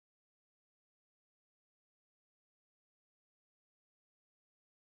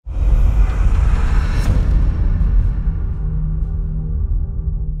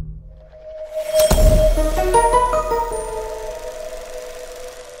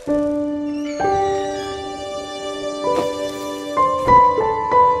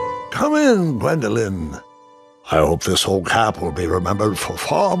in, Gwendolyn. I hope this old cap will be remembered for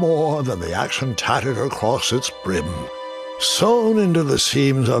far more than the action tattered across its brim, sewn into the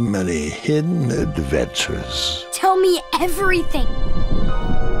seams of many hidden adventures. Tell me everything.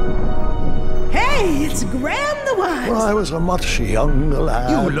 Hey, it's Graham the Wise. When I was a much younger lad.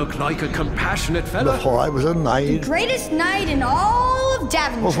 You look like a compassionate fellow. Before I was a The knight. greatest knight in all of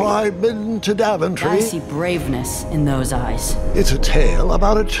Daventry. Before I'd been to Daventry. I see braveness in those eyes. It's a tale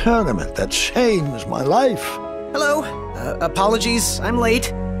about a tournament that changed my life. Hello. Apologies, I'm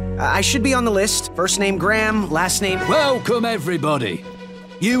late. I should be on the list. First name Graham, last name... Welcome, everybody.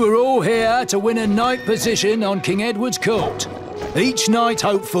 You are all here to win a knight position on King Edward's court. Each knight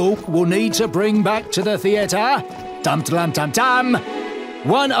hopeful will need to bring back to the theatre, dum-dum-dum-dum,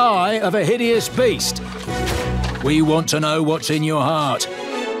 one eye of a hideous beast. We want to know what's in your heart,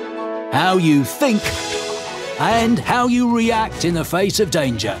 how you think, and how you react in the face of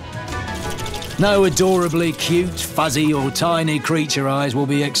danger. No adorably cute, fuzzy or tiny creature eyes will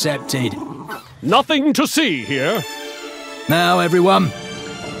be accepted. Nothing to see here. Now, everyone,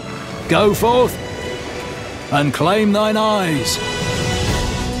 go forth and claim thine eyes.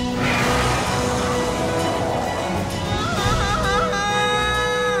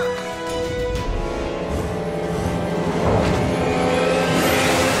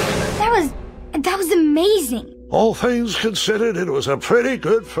 That was amazing. All things considered, it was a pretty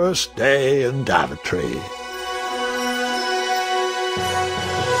good first day in Daventry.